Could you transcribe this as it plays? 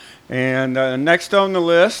And next on the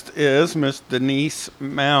list is Miss Denise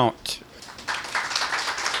Mount.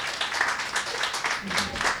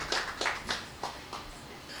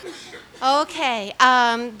 Okay,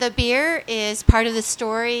 the beer is part of the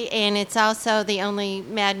story, and it's also the only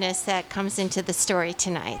madness that comes into the story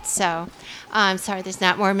tonight. So I'm sorry there's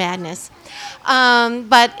not more madness.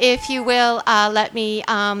 But if you will, let me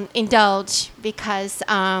indulge, because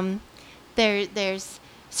there's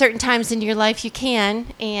certain times in your life you can,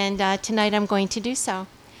 and tonight I'm going to do so.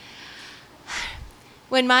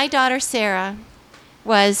 When my daughter Sarah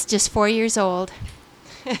was just 4 years old,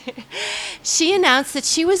 she announced that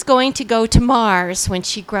she was going to go to Mars when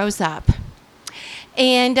she grows up.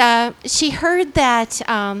 And she heard that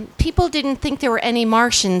people didn't think there were any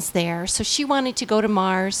Martians there, so she wanted to go to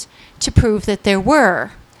Mars to prove that there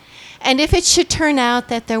were. And if it should turn out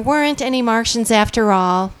that there weren't any Martians after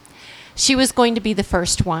all, she was going to be the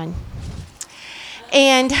first one.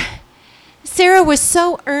 And Sarah was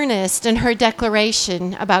so earnest in her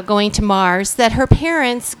declaration about going to Mars that her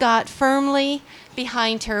parents got firmly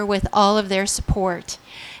behind her with all of their support.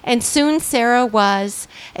 And soon Sarah was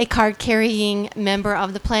a card-carrying member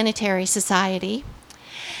of the Planetary Society.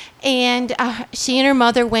 And she and her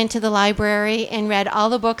mother went to the library and read all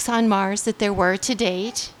the books on Mars that there were to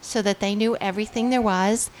date, so that they knew everything there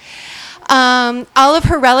was. All of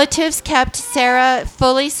her relatives kept Sarah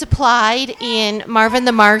fully supplied in Marvin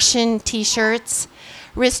the Martian t-shirts,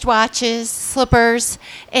 wristwatches, slippers,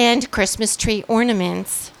 and Christmas tree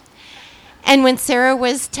ornaments. And when Sarah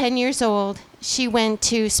was 10 years old, she went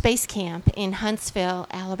to space camp in Huntsville,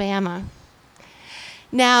 Alabama.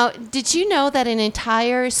 Now, did you know that an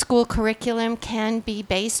entire school curriculum can be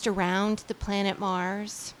based around the planet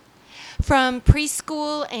Mars? From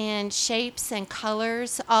preschool and shapes and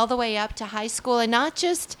colors all the way up to high school, and not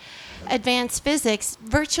just advanced physics,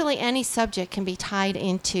 virtually any subject can be tied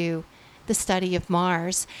into the study of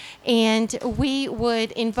Mars. And we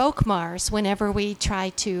would invoke Mars whenever we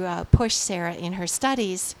tried to push Sarah in her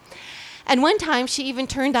studies. And one time she even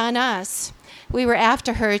turned on us. We were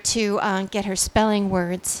after her to get her spelling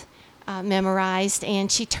words memorized,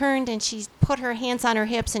 and she turned and she put her hands on her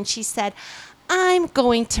hips and she said, "I'm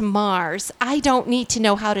going to Mars. I don't need to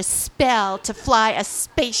know how to spell to fly a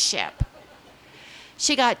spaceship."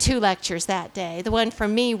 She got 2 lectures that day. The one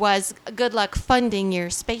from me was, "Good luck funding your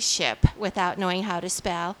spaceship without knowing how to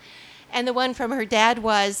spell." And the one from her dad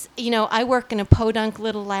was, "I work in a podunk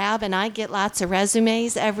little lab, and I get lots of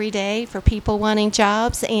resumes every day for people wanting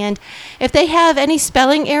jobs. And if they have any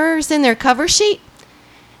spelling errors in their cover sheet,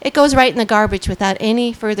 it goes right in the garbage without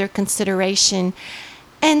any further consideration."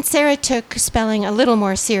 And Sarah took spelling a little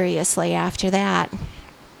more seriously after that.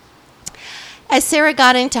 As Sarah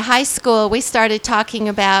got into high school, we started talking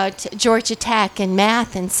about Georgia Tech and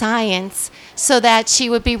math and science so that she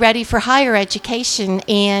would be ready for higher education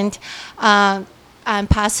and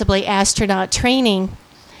possibly astronaut training.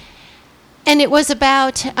 And it was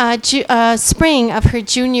about spring of her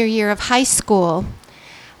junior year of high school.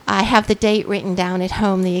 I have the date written down at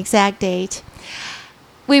home, the exact date.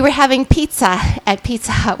 We were having pizza at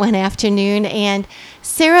Pizza Hut one afternoon, and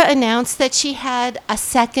Sarah announced that she had a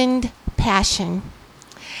second passion.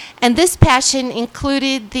 And this passion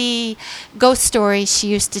included the ghost stories she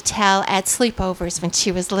used to tell at sleepovers when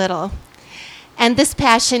she was little. And this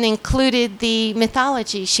passion included the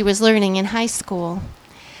mythology she was learning in high school.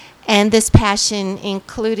 And this passion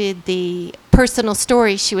included the personal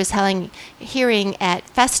stories she was hearing at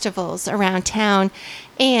festivals around town,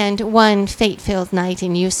 and one fate-filled night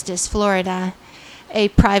in Eustis, Florida. A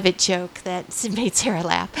private joke that made Sarah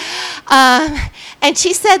laugh. And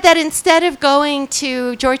she said that instead of going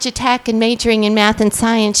to Georgia Tech and majoring in math and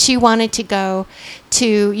science, she wanted to go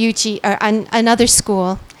to another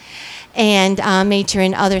school and major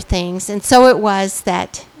in other things. And so it was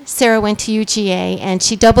that Sarah went to UGA, and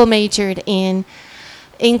she double majored in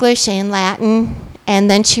English and Latin, and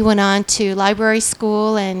then she went on to library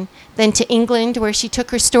school and then to England, where she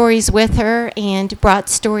took her stories with her and brought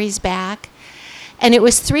stories back. And it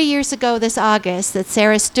was 3 years ago this August that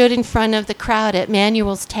Sarah stood in front of the crowd at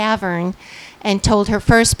Manuel's Tavern and told her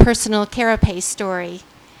first personal carapace story.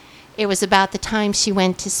 It was about the time she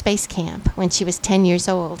went to space camp when she was 10 years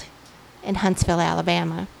old in Huntsville,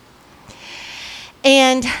 Alabama.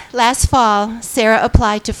 And last fall, Sarah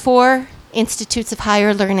applied to 4 institutes of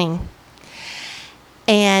higher learning.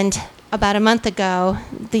 And about a month ago,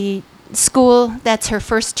 the school that's her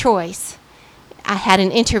first choice, I had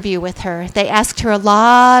an interview with her. They asked her a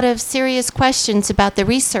lot of serious questions about the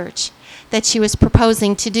research that she was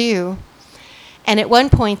proposing to do. And at one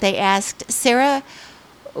point they asked, "Sarah,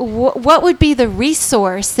 what would be the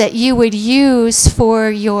resource that you would use for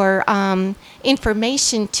your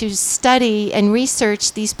information to study and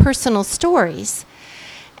research these personal stories?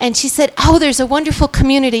 And she said, oh, there's a wonderful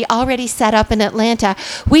community already set up in Atlanta.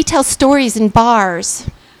 We tell stories in bars.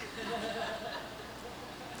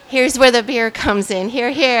 Here's where the beer comes in.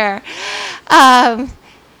 Here.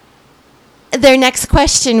 Their next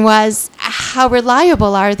question was, how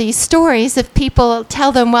reliable are these stories if people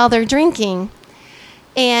tell them while they're drinking?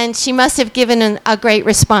 And she must have given a great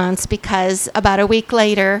response, because about a week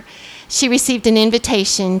later, she received an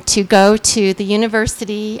invitation to go to the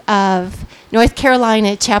University of North Carolina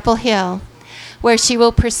at Chapel Hill, where she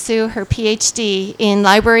will pursue her PhD in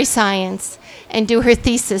library science and do her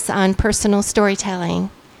thesis on personal storytelling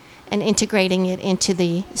and integrating it into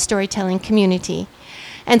the storytelling community.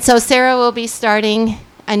 And so Sarah will be starting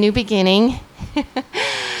a new beginning.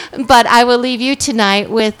 But I will leave you tonight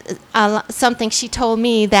with something she told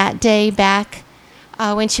me that day back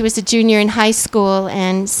when she was a junior in high school,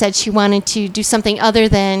 and said she wanted to do something other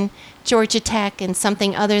than Georgia Tech and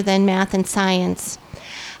something other than math and science.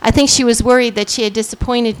 I think she was worried that she had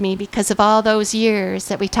disappointed me because of all those years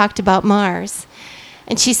that we talked about Mars.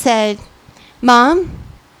 And she said, Mom,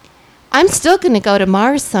 I'm still going to go to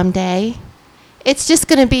Mars someday. It's just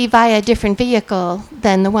going to be via a different vehicle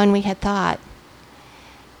than the one we had thought.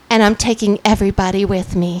 And I'm taking everybody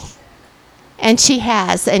with me. And she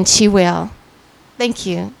has, and she will. Thank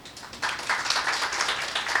you.